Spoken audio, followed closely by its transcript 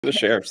The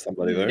sheriff,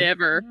 somebody there.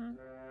 Never.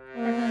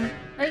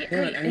 Wait,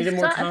 I needed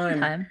more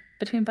time.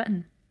 Between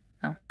button.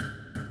 Oh.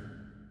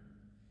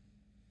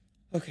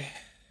 Okay.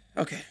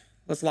 Okay.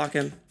 Let's lock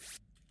in.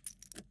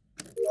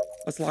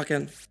 Let's lock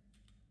in.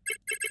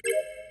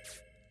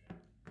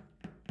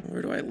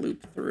 Where do I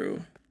loop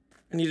through?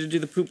 I need to do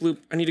the poop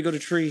loop. I need to go to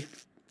tree.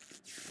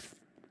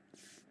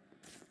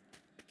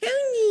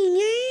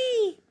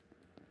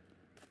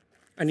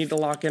 I need to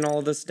lock in all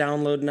of this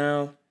download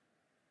now.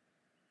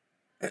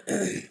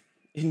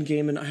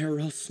 In-game and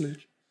IRL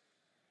Snitch.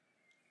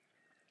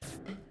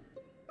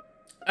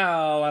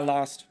 Oh, I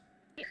lost.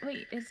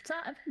 Wait, it's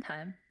not open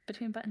time.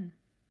 Between button.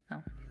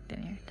 Oh,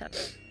 didn't hear. Tap.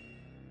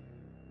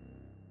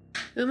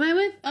 Who am I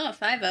with? Oh,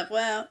 5-up.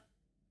 Wow.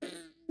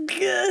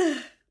 Gah.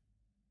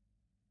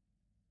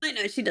 I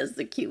know she does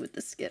the cue with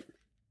the skip.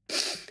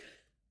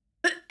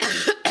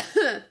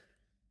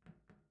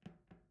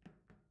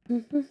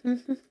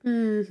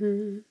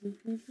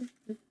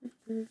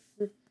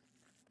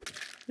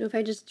 What if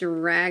I just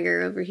drag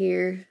her over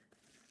here?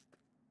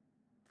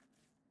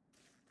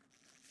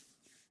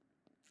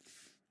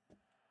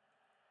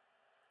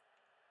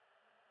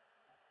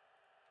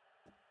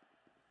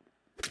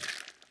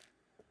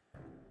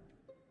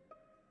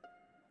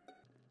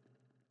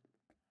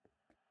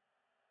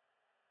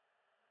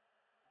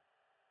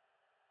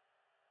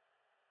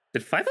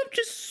 Did 5-up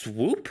just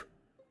swoop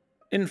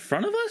in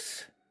front of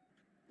us?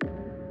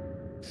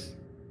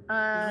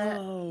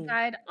 He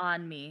died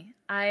on me.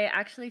 I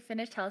actually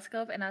finished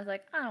Telescope and I was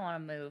like, I don't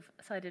want to move,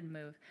 so I didn't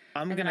move.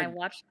 Then I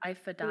watched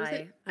Ifa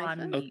die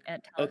on me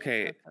at Telescope.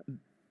 Okay,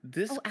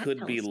 this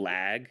could be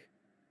lag,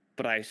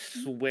 but I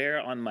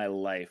swear on my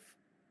life,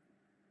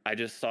 I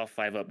just saw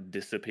 5-up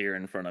disappear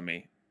in front of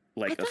me,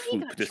 like a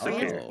swoop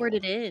disappear.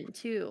 Transported in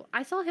too.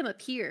 I saw him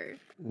appear.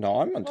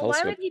 No, I'm on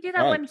Telescope. Why would he do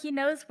that when he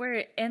knows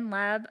we're in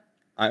lab?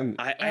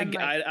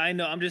 I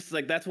know. I'm just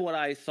like, that's what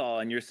I saw,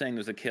 and you're saying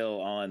there's a kill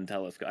on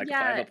Telescope. Like,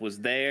 5-up was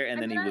there, and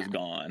then he was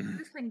gone.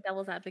 Just playing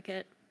devil's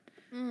advocate.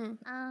 I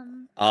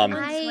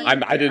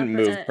didn't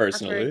move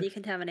personally. Upper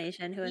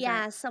decontamination. Who is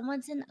that?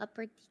 Someone's in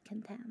upper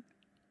decontam.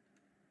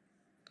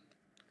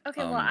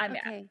 Okay, well, I'm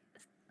okay.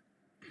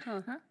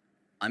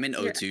 I'm in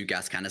O2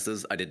 gas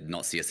canisters. I did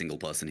not see a single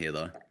person here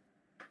though.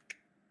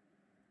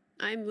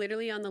 I'm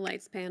literally on the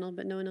lights panel,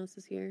 but no one else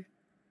is here.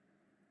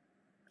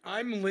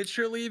 I'm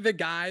literally the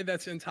guy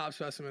that's in top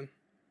specimen.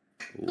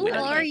 Who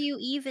are you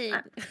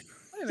even?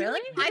 Really?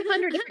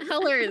 500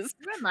 colors.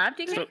 You're in lab,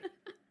 DK?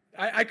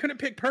 I couldn't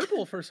pick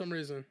purple for some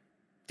reason.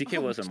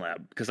 DK was in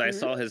lab because I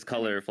saw his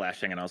color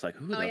flashing and I was like,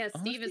 who? Oh yeah,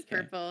 Steve is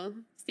purple.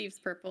 Steve's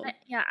purple.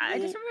 I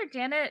just remember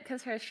Janet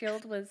because her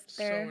shield was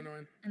there. So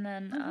annoying. And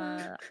then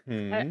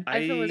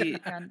I feel was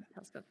on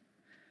Telescope.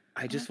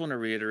 I just want to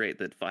reiterate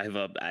that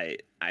 5-up, I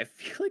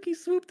feel like he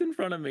swooped in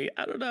front of me.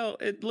 I don't know.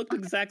 It looked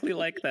exactly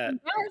like that.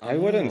 I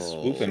wouldn't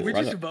swoop in Should we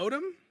front just of vote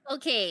him?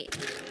 Okay.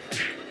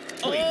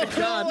 Oh,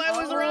 I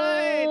was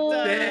right.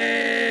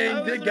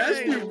 Dang, they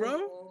guessed you,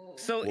 bro.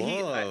 So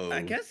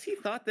I guess he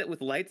thought that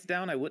with lights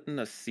down, I wouldn't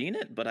have seen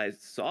it, but I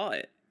saw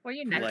it. Were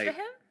you next to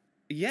him?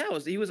 Yeah,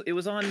 it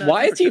was on.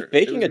 Why is he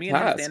faking a me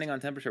task? And him standing on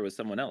temperature with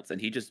someone else, and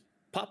he just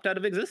popped out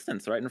of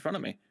existence right in front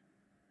of me.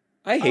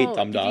 I hate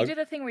Dumb Dog. Did you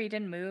do the thing where you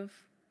didn't move,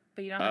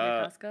 but you don't have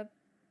your Telescope?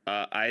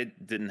 I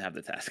didn't have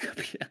the task up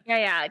yet.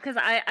 Yeah, because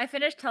I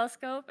finished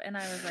Telescope and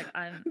I was like,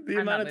 I'm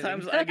amount of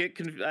times I get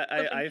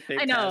I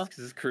fake tasks.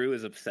 His crew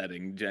is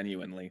upsetting,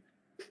 genuinely.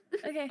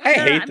 Okay. I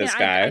hate this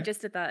guy. I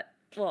just did that.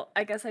 Well,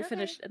 I guess I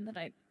finished and then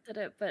I did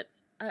it, but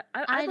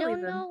I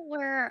don't know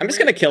where. I'm just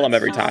gonna kill him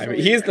every time.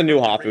 He's the new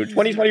Hafu.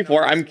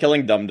 2024, I'm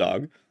killing Dumb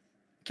Dog.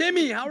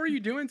 Kimmy, how are you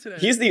doing today?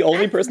 He's the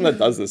only person that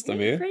does this to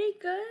me. Pretty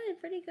good,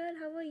 pretty good.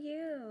 How about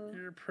you?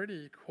 You're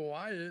pretty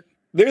quiet.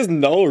 There's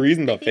no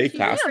reason to fake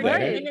task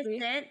there.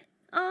 Innocent.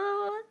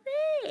 Oh,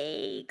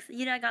 thanks.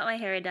 You know, I got my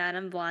hair done.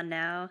 I'm blonde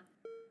now.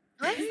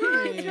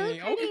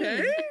 Hey,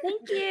 okay.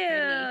 Thank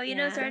you. You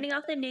know, starting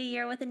off the new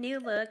year with a new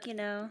look, you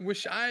know.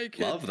 Wish I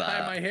could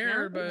dye my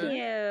hair, but thank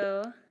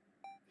you.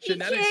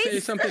 Genetics say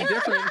something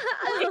different.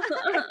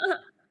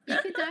 You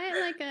could dye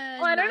it like a.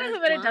 Well, I don't know who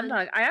made a Dumb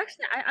Dog. I'm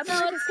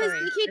no, it's because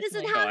BK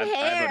doesn't have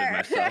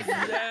hair.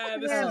 Yeah,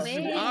 this is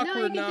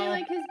awkward now. No,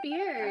 you could do like his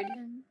beard.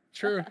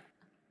 True.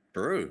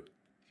 Brew.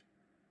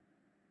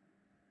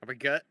 Are we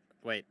good?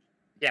 Wait.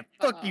 Yeah,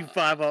 fuck you,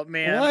 5-up,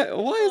 man.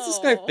 Why is this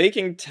guy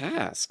faking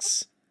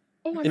tasks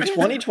in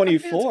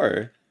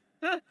 2024?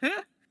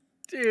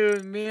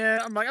 Dude, man,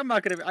 I'm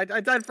not gonna.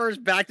 I died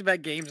first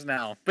back-to-back games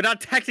now, but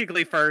not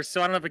technically first,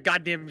 so I don't have a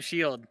goddamn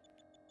shield.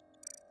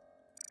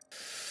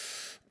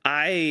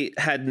 I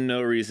had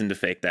no reason to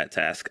fake that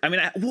task. I mean,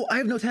 I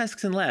have no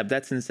tasks in lab.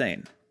 That's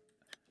insane.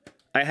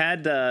 I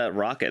had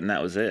Rocket, and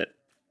that was it.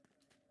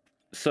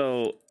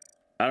 So,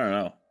 I don't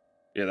know.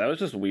 Yeah, that was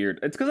just weird.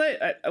 It's because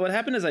what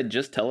happened is I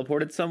just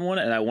teleported someone,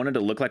 and I wanted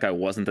to look like I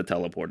wasn't the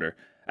teleporter.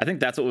 I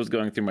think that's what was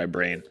going through my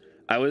brain.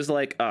 I was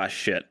like, ah,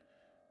 shit.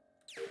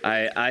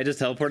 I just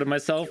teleported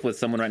myself with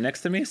someone right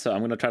next to me, so I'm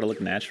going to try to look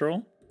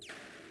natural.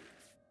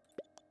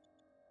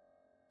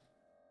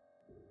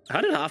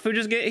 How did Hafu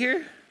just get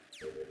here?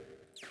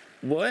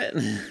 What?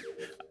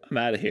 I'm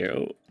out of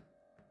here.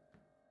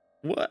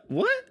 What?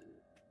 What?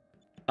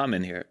 I'm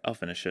in here. I'll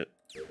finish it.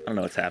 I don't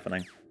know what's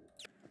happening.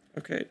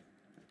 Okay.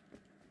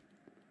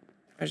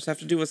 I just have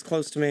to do what's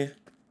close to me.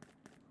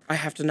 I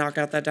have to knock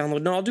out that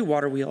download. No, I'll do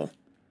water wheel.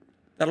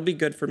 That'll be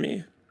good for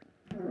me.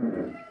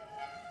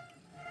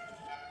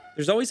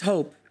 There's always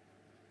hope.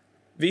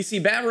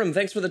 VC Batroom,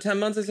 thanks for the 10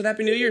 months. I said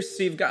Happy New Year,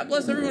 Steve. God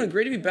bless everyone.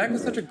 Great to be back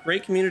with such a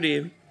great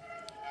community.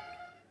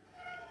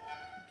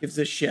 Gives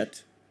a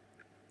shit.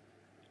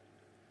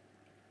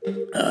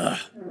 Ugh.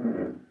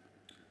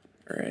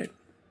 Alright.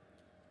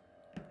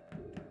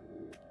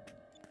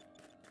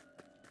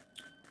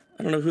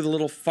 I don't know who the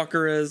little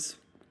fucker is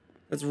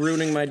that's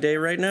ruining my day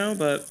right now,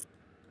 but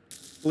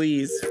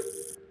please,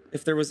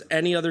 if there was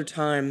any other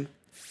time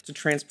to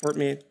transport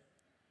me,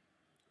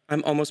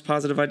 I'm almost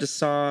positive I just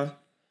saw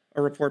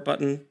a report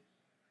button.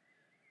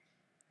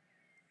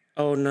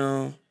 Oh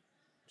no.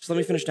 Just let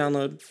me finish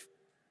download.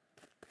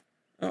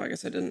 Oh, I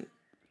guess I didn't.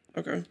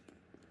 Okay.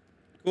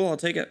 Cool, I'll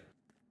take it.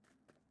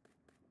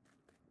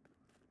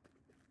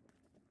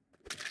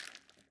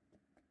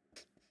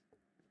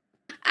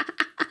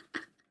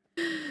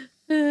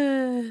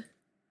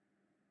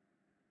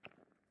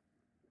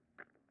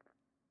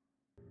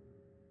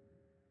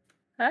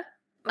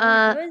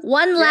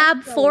 One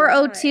lab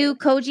 402.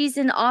 Koji's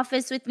in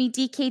office with me.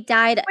 DK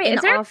died in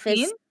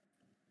office.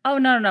 Oh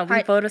no,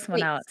 we voted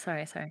someone out.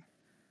 Sorry.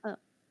 Oh,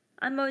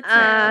 I'm OT.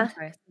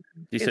 Sorry.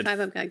 You said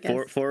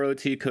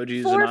 4OT.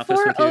 Koji's in office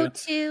with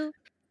you. 402.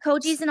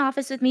 Koji's in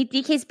office with me.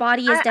 DK's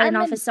body is dead in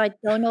office, so I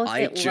don't know if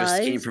it was. I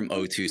just came from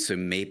O2, so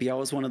maybe I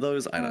was one of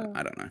those. I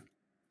don't know.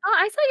 Oh,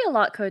 I saw you a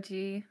lot,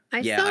 Koji.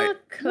 I saw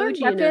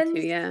Koji in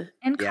O2, yeah.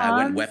 And comms. Yeah, I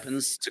went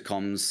weapons to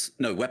comms.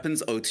 No,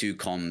 weapons, O2,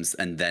 comms,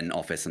 and then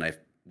office, and I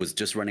was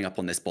just running up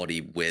on this body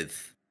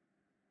with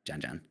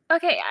Jan.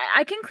 Okay,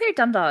 I can clear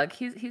Dumb Dog.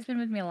 He's been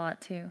with me a lot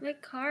too.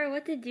 Like, Kara,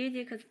 what did you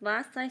do? Because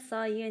last I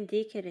saw you and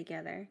DK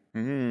together.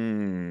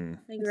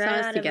 Like, we saw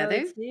us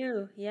together?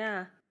 O2.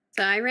 Yeah.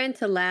 So I ran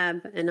to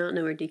lab, and I don't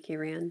know where DK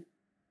ran.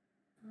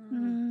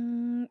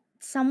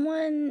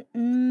 Someone.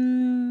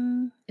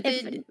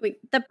 If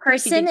the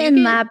person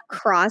in lab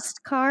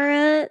crossed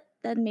Kara,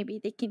 then maybe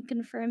they can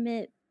confirm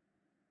it.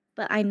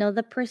 But I know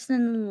the person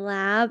in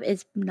lab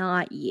is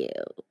not you.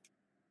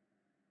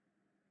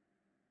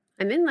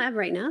 I'm in lab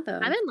right now, though.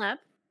 I'm in lab.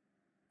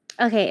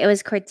 Okay, it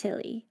was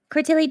Cortilli.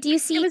 Cortilli, do you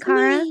see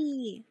Kara?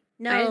 Me.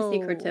 No, I didn't see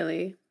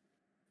Cortilli.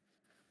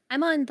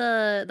 I'm on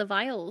the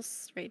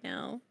vials right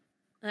now.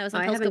 I was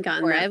on I haven't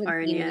gotten that far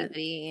in yet.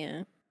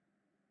 Yeah.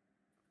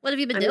 What have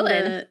you been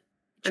doing?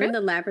 I'm in the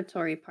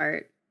laboratory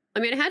part. I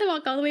mean, I had to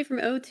walk all the way from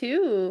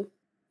O2.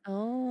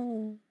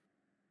 Oh.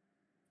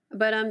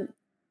 But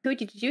Koji,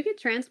 did you get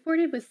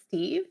transported with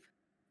Steve?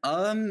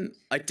 I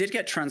did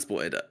get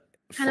transported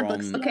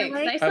from.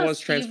 Okay, I was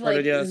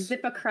transported. Yes.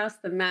 Zip across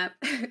the map.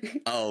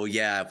 Oh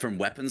yeah, from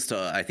weapons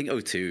to I think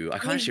O2. I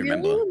can't actually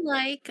really remember.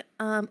 Like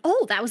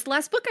oh, that was the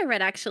last book I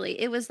read. Actually,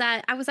 it was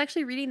that I was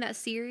actually reading that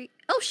series.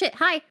 Oh shit!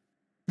 Hi.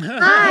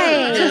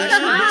 Hi.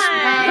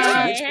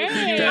 Hi.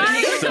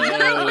 That's so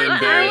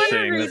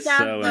embarrassing. That's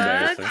so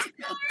embarrassing.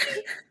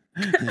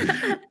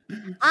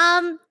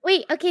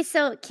 Wait, okay,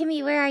 so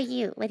Kimmy, where are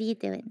you? What are you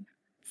doing?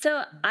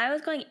 So I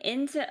was going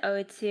into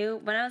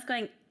O2. When I was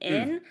going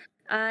in,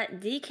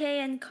 DK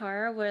and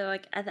Kara were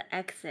like at the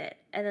exit,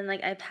 and then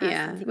like I passed.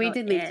 Yeah, we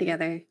did leave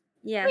together.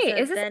 Yeah. Wait, so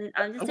is this? then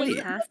I'm just doing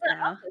tasks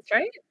now. Office,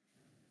 right?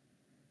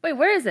 Wait,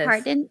 where is this?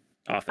 Pardon?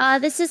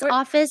 Office. This is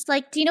office.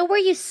 Like, do you know where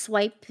you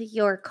swipe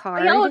your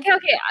card? Oh, okay.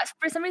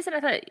 For some reason, I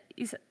thought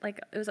you said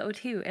like it was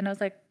O2, and I was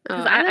like,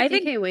 I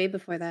think way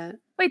before that.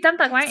 Wait, Dumb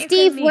Dog, why aren't you?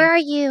 Steve, where are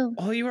you?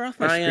 Oh, you were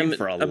off my screen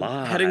for a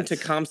lot. Heading to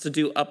comms to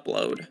do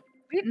upload.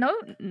 Wait,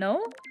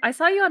 no. I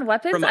saw you on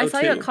weapons. From I saw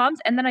you at O2. comms,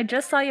 and then I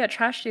just saw you at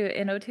trash chute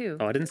in O2.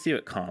 Oh, I didn't see you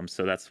at comms,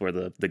 so that's where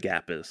the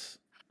gap is.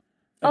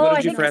 Oh, I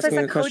I think for this is asking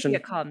a a question. Koji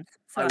at comms.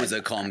 I was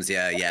at comms.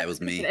 Yeah, it was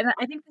me. And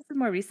I think this is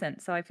more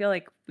recent, so I feel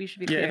like we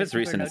should be. Yeah, if clear it's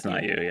recent, it's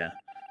not you. O2.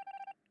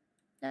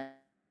 Yeah.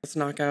 Let's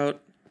knock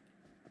out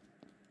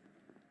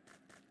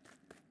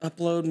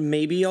upload.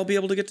 Maybe I'll be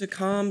able to get to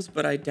comms,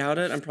 but I doubt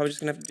it. I'm probably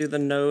just gonna have to do the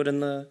node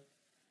and the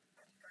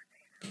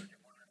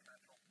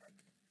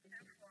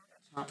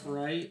top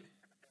right.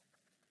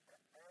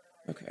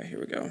 Okay, here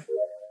we go. All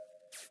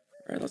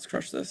right, let's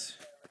crush this.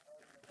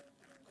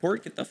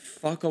 Court, get the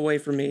fuck away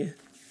from me.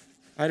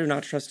 I do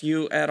not trust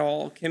you at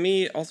all.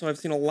 Kimmy, also I've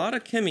seen a lot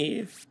of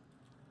Kimmy.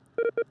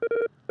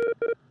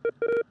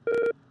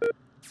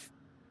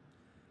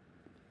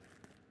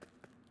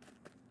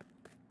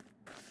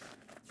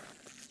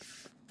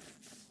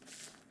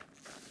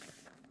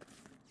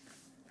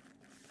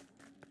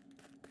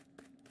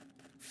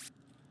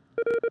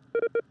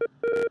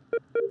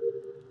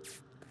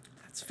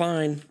 That's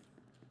fine.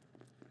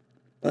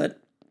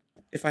 But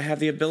if I have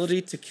the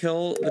ability to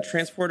kill the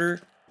transporter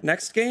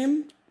next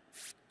game,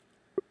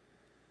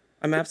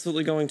 I'm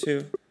absolutely going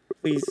to.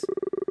 Please.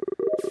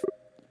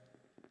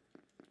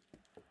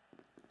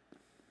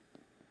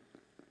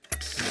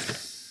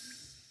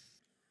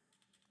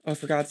 Oh,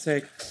 for God's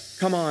sake.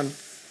 Come on.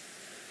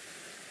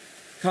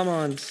 Come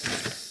on.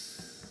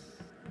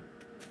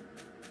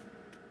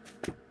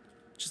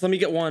 Just let me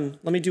get one.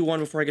 Let me do one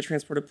before I get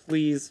transported,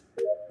 please.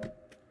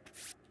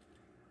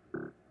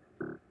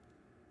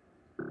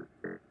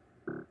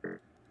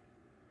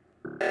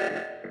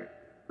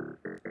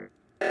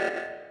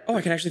 Oh,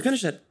 I can actually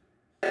finish it.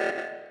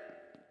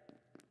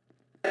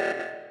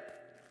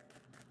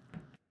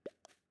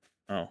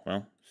 Oh,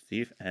 well,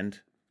 Steve and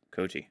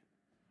Koji.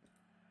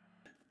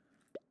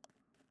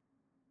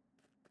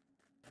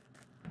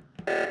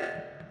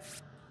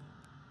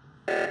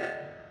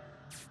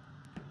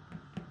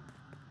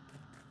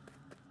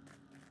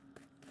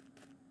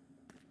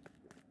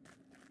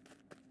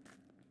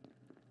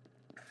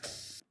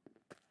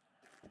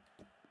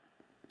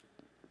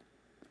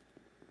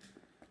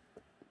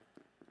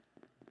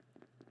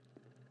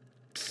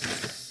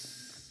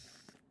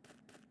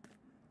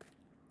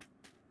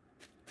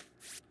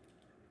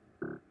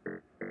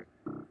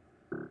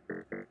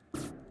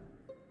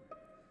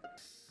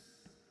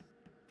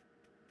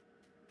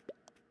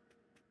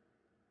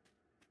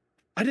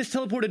 I just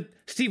teleported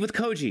Steve with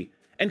Koji,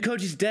 and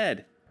Koji's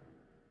dead.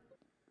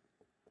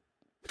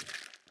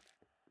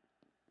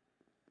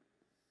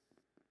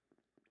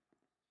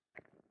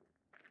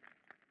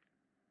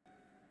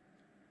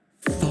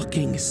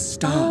 Fucking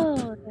stop.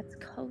 Oh, that's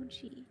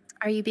Koji.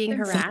 Are you being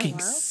harassed? Fucking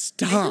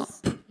stop.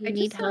 You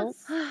need help?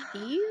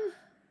 Steve?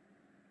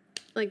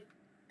 Like,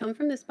 come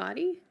from this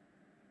body?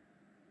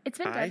 It's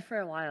been dead for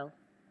a while.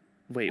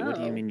 Wait, what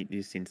do you mean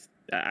you've seen?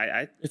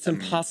 It's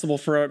impossible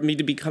for me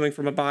to be coming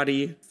from a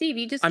body. Steve,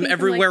 you just I'm came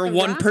everywhere from, like, the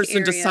one rock person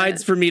area.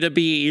 decides for me to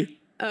be.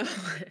 Oh.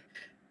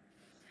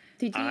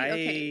 Did you?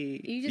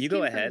 Okay. You just you came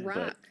go from ahead,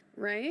 rock,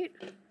 right,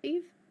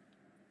 Steve?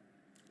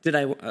 Did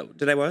I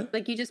what?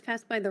 Like, you just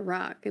passed by the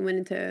rock and went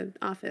into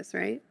office,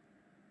 right?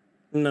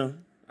 No.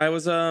 I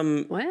was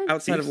What?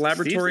 outside of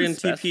laboratory and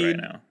Steve's in TP'd.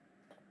 Spec right now.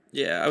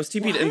 Yeah, I was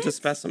TP'd into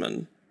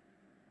specimen.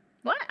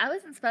 What? I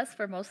was in spec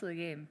for most of the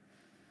game.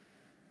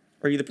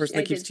 Are you the person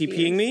that keeps did see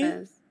TPing your me?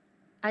 spez.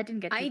 I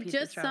didn't get TP'd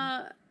this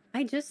round.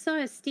 I just saw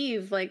a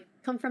Steve like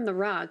come from the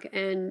rock,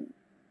 and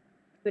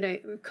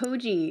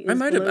Koji. I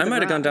might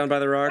have gone down by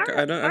the rock.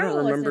 I don't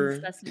remember. Was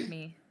in spec with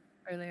me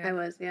earlier. I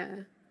was, yeah.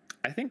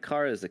 I think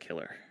Kara is the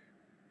killer.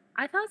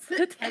 I thought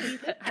so, Teddy.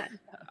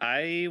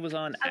 I was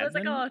on admin. I was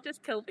like, oh,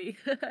 just kill me.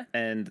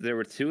 And there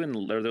were two in,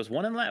 or there was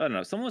one in lab. I don't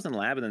know. Someone was in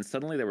lab, and then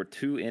suddenly there were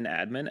two in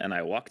admin, and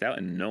I walked out,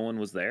 and no one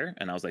was there,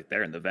 and I was like,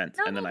 they're in the vent,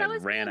 and then I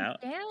ran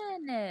out.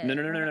 Janet.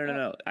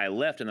 No. I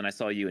left, and then I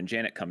saw you and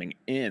Janet coming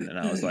in, and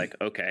I was like,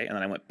 okay. And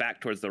then I went back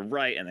towards the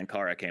right, and then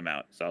Kara came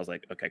out. So I was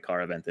like, okay,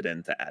 Kara vented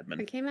into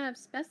admin. I came out of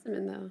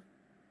specimen though.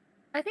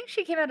 I think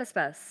she came out of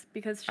spec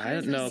because she I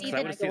don't know. See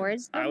the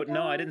doors.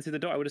 No, I didn't see the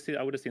door. I would have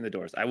seen the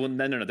doors.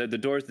 No. The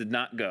doors did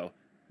not go.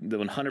 The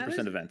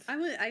 100% events.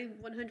 I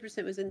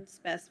 100% was in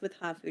spec with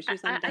Hafu. She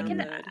was on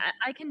download.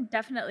 I can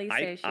definitely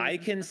say I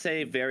can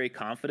say very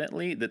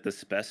confidently that the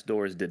spec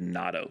doors did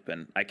not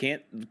open. I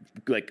can't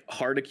like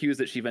hard accuse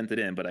that she vented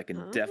in, but I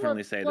can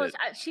definitely say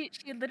that she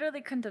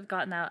literally couldn't have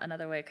gotten out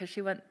another way because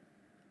she went.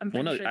 I'm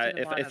well, pretty no. sure to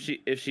the bottom.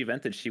 If she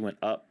vented, she went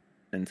up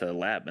into the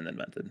lab and then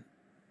vented.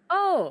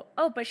 Oh,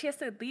 but she has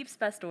to leave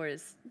spec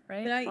doors,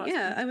 right? But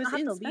I was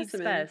in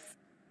specimen.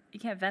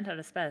 You can't vent out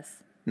of spec.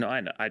 No,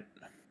 I know.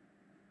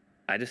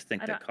 I just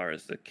think that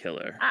Kara's the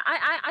killer.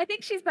 I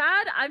think she's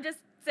bad. I'm just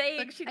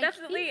saying she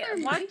definitely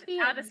walked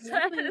out of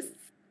spec.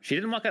 She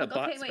didn't walk out of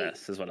bot spec,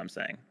 is what I'm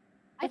saying.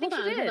 I think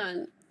she did. Hold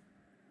on.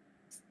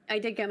 I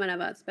did get one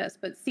about spec,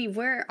 but Steve,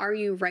 where are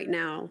you right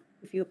now?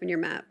 If you open your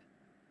map.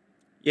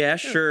 Yeah,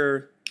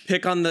 sure.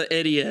 Pick on the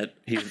idiot.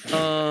 He's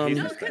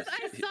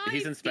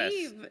in spec.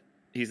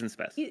 He's in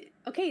spec.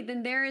 Okay,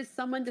 then there is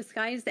someone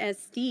disguised as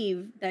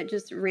Steve that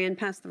just ran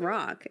past the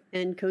rock,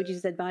 and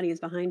Koji's dead body is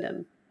behind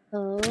him.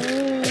 Oh.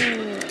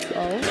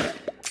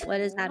 What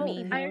does that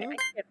mean?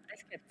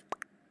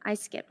 I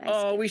skipped.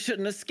 Oh, we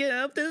shouldn't have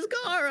skipped. It's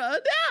Kara.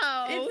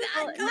 No. It's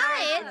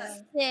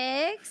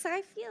 6.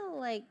 I feel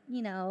like,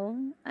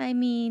 I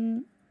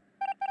mean.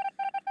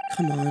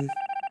 Come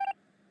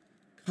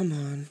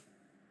on.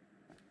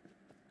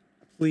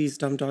 Please,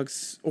 dumb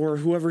dogs, or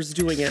whoever's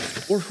doing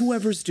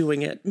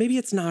it. Maybe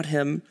it's not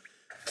him,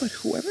 but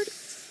whoever it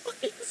is,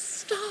 fucking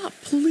stop,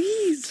 please.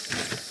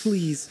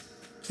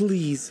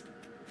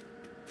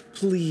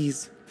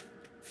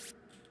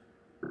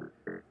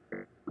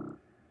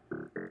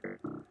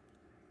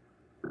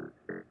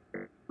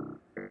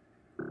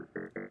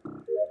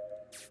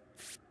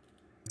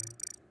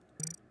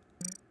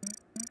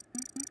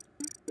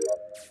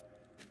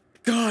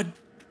 God.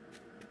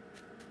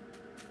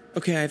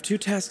 Okay, I have 2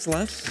 tasks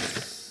left.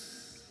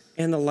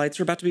 And the lights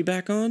are about to be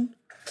back on.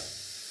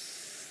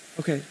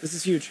 Okay, this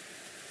is huge.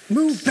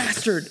 Move,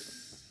 bastard!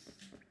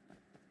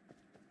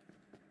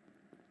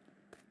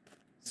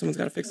 Someone's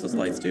got to fix those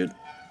lights, dude.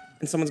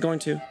 And someone's going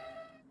to.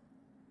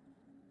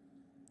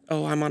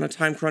 Oh, I'm on a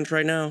time crunch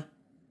right now.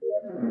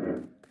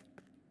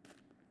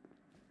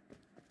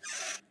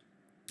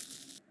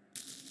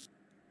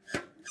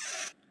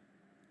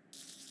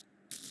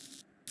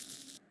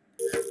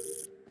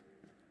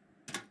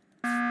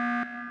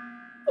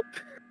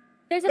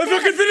 I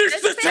fucking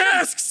finished the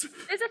tasks!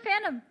 There's a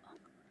phantom.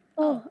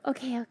 Oh,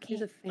 okay.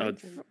 There's a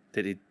phantom. Oh,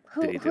 did he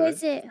Who do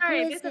is it?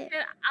 Sorry, Who there's is a it?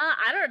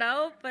 I don't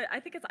know, but I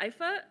think it's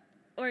Ifa,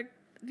 or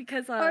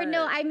because Or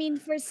no, I mean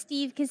for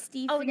Steve, because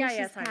Steve finished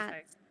his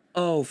sorry.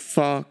 Oh,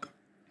 fuck.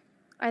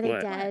 Are they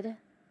What? dead?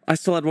 I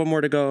still had one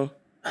more to go.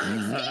 Oh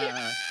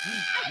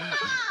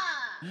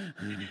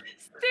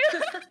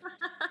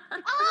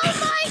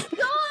my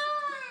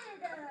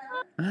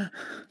god!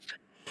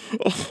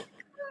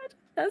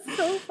 That's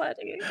so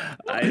funny.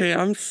 Okay,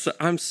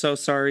 I'm so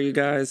sorry, you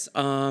guys.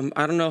 I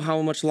don't know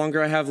how much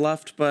longer I have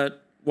left,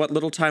 but what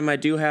little time I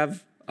do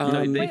have.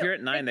 No, if you're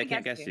at 9, they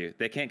can't guess you.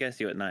 They can't guess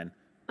you at 9.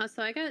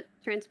 So I got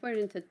transported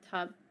into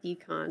top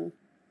decon.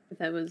 If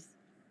that was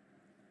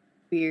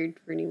weird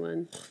for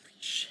anyone. Holy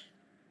shit.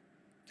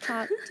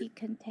 Top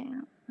decon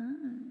town.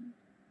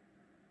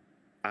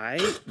 I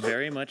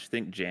very much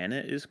think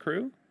Janet is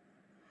crew.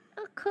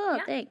 Oh, cool.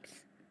 Yeah. Thanks.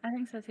 I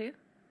think so too.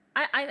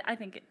 I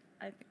think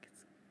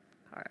it's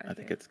Kara. I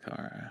think it's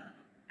Kara.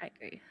 I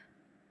agree.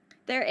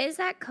 There is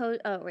that code.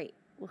 Oh wait,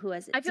 who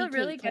was it? I feel DK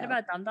really good Kill.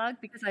 about Dumb Dog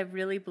because I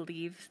really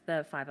believed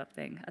the 5-up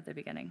thing at the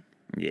beginning.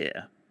 Yeah.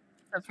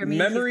 So for me,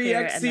 Memory he's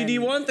clear, and then,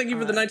 XCD1, thank you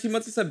for the 19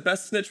 months. It said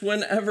best snitch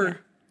win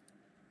ever.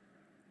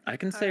 I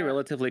can say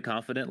relatively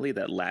confidently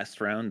that last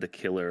round the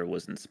killer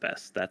wasn't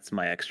Spess. That's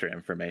my extra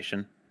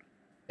information.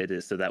 It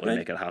is, so that would Can I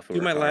make it Hafu do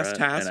or my Kara, last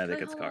task? and I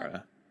think it's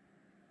Kara.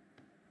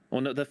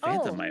 Well, no, the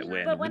Phantom might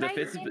win. But when the I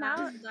Phantom- came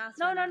out,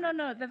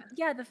 no.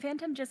 The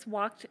Phantom just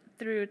walked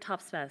through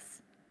top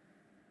Spess.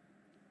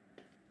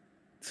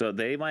 So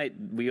they might.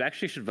 We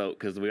actually should vote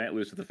because we might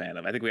lose to the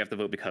Phantom. I think we have to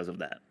vote because of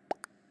that.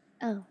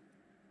 Oh.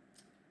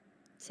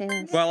 Say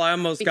less. Well, I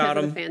almost got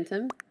him.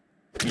 Phantom.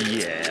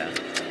 Yeah.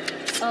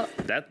 Oh.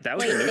 That was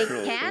Wait, a they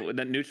neutral. can?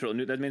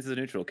 That means it's a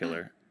neutral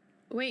killer.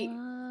 Wait,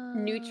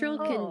 neutral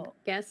can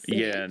guess.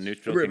 Yeah,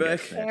 neutral can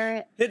guess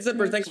Snitch. Hit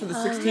Zipper, thanks for the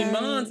 16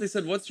 months. They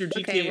said, what's your GTA?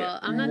 Okay, well,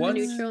 I'm not the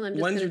neutral. I'm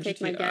just when's going your to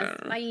take my GTA? guess.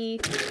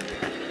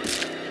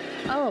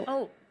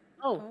 Bye.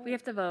 Oh, we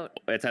have to vote.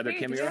 It's either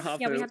Kimmy or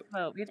Hafu. Yeah, we have to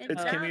vote.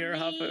 It's Kimmy or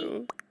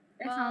Hafu.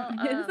 Well,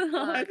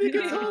 I think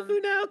it's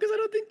Hafu now because I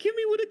don't think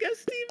Kimmy would have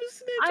guessed Steve as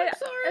Snitch. I'm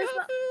sorry,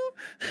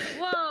 Hafu.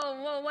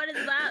 Whoa, what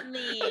does that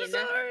mean? I'm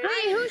sorry.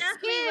 I who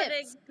definitely would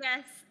have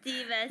guessed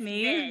Steve as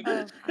Me?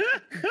 Snitch.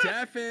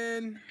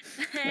 Deafin.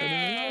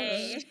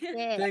 Hey.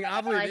 Dang,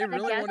 Obviously, they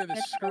really wanted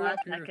to screw up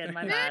your...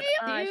 My bad.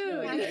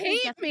 You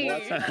hate me.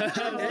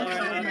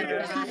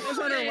 That was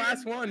on our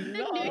last one.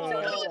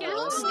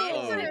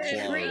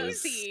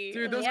 Crazy.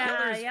 Dude, those yeah,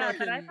 colors yeah, fucking...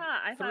 but I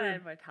thought I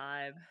had more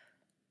time.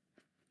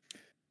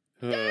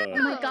 Oh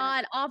my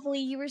god, Awfully,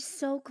 you were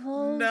so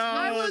close.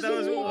 No, that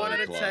was 1 out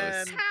of 10.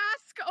 Task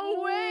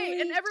away,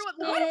 and everyone.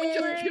 Why don't we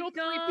just kill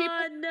 3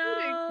 people?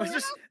 No.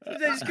 They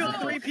just killed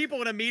 3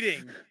 people in a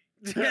meeting.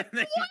 And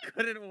they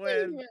couldn't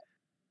win.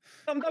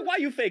 Why are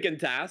you faking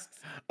tasks?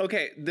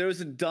 Okay, there was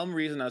a dumb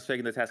reason I was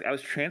faking the task. I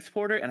was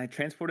transporter, and I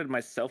transported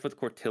myself with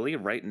Cortilli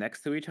right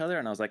next to each other,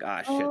 and I was like,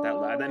 ah, shit,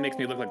 that makes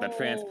me look like the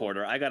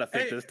transporter. I gotta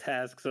fake this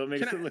task so it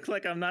makes it look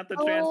like I'm not the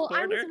transporter.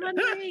 I was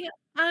wondering.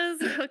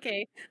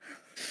 Okay.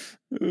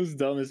 It was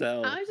dumb as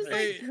hell. I was just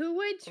like, who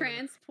would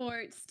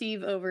transport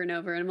Steve over and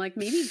over? And I'm like,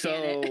 maybe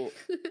Janet.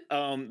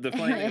 The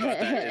funny thing about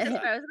that is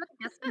I was about to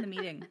guess in the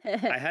meeting.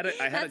 I had a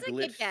That's glitch. a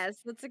good guess.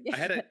 That's a good I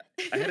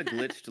had a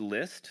glitched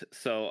list,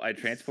 so I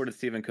transported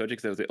Steve and Koji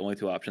because that was the only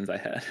 2 options I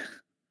had.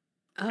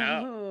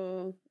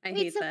 Oh, I Wait,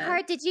 hate so that.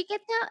 Card, did you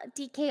get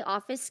the DK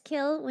office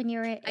kill when you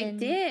were in? I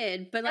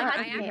did, but like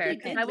I actually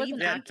did I leave wasn't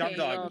that Dumb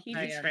Dog. He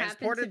He just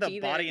transported happened to the be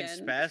body there in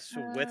again. Spess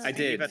with I did.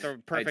 Steve at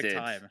the perfect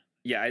time.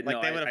 Yeah,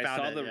 Like, they would have I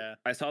found saw it,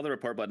 I saw the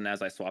report button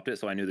as I swapped it,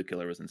 so I knew the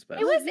killer was in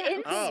Spess. It was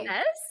in Oh.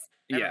 Spess?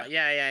 Yeah.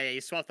 Yeah. You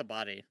swapped the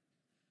body.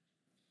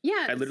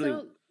 Yeah, I literally-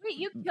 so Wait,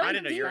 you I killed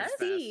didn't know you were in Spess?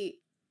 Spess.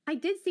 I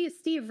did see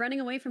Steve running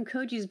away from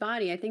Koji's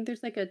body. I think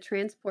there's like a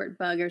transport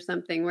bug or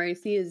something where I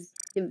see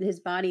his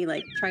body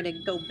like try to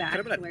go back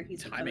Could've been to a where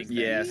he's timing supposed to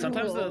Yeah, be.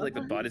 sometimes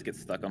the bodies get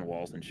stuck on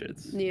walls and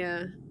shits.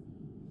 Yeah.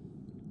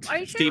 Are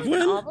you sure Steve it was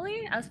win?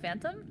 Obley as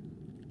Phantom?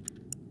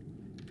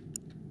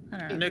 I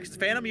don't know. Next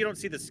Phantom, you don't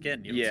see the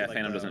skin. You don't see, like,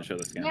 Phantom doesn't show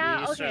the skin.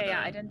 Yeah, You saw okay, the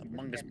yeah, I didn't see the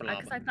Mungus skin. blob.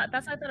 'Cause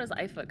that's why I thought it was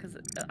Ifa, because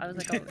I was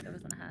like, oh, it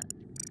was in a hat.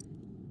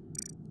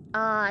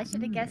 I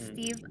should have guessed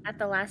Steve at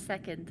the last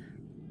second.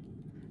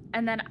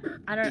 And then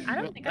I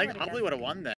don't think I Like, would have Obley would have won then.